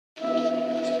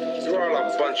all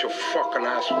a bunch of fucking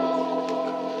assholes.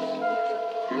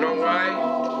 You know why?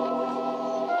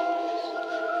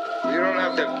 You don't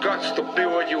have the guts to be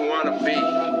what you want to be.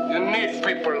 You need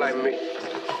people like me.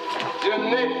 You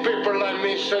need people like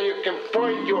me so you can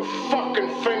point your fucking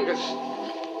fingers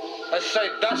and say,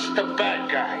 that's the bad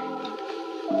guy.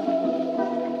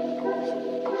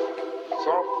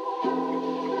 So,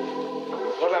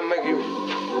 what that make you?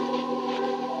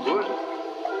 Good?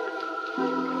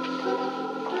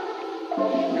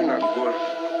 You're not good.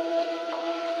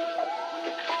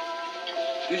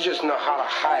 You just know how to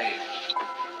hide.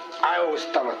 I always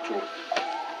tell the truth.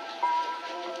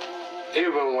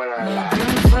 Even when I lie.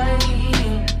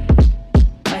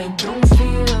 I don't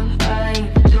feel I'm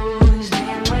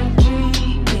losing my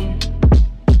dreaming.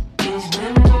 It's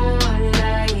been more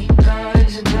like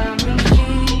cause got me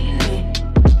feeling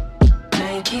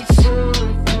like it's so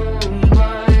too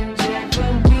much I've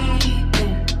been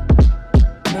beating,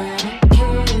 but I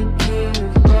can't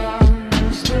give up,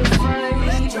 I'm still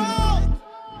fighting.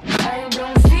 I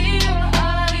don't feel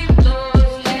I'm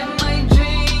losing my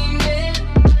dreaming.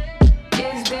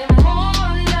 It's been more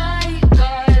like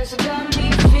cause got me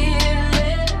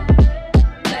feeling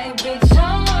like it's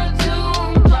all too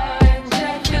much. I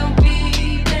feel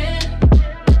beaten,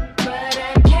 but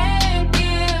I can't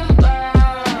give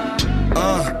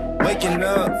up. Waking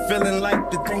up, feeling like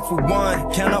the thankful one.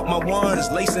 Count out my ones,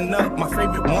 lacing up my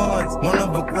favorite ones. One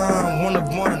of a kind, one of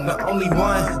one, the only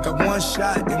one. Got one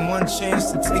shot and one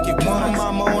chance to take it one.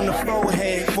 Mama on the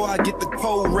forehead before I get the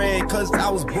cold red. Cause I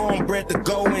was born bred to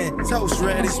go in. Toast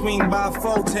ready, swing by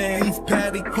 410. Beef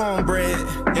patty,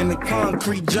 cornbread. In the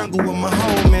concrete jungle with my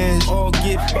homies. All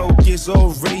get focused,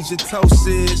 all raise your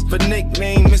toasts. For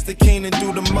nickname, Mr. Keenan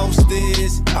do the most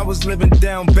is. I was living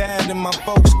down bad in my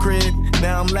folks' crib.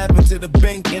 Now I'm laughing to the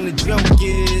bank and the joke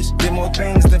is did more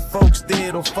things than folks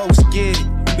did or folks get.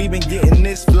 We been getting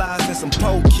this fly since some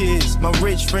poor kids. My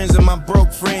rich friends and my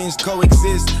broke friends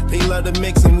coexist. They love the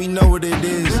mix and we know what it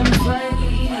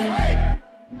is.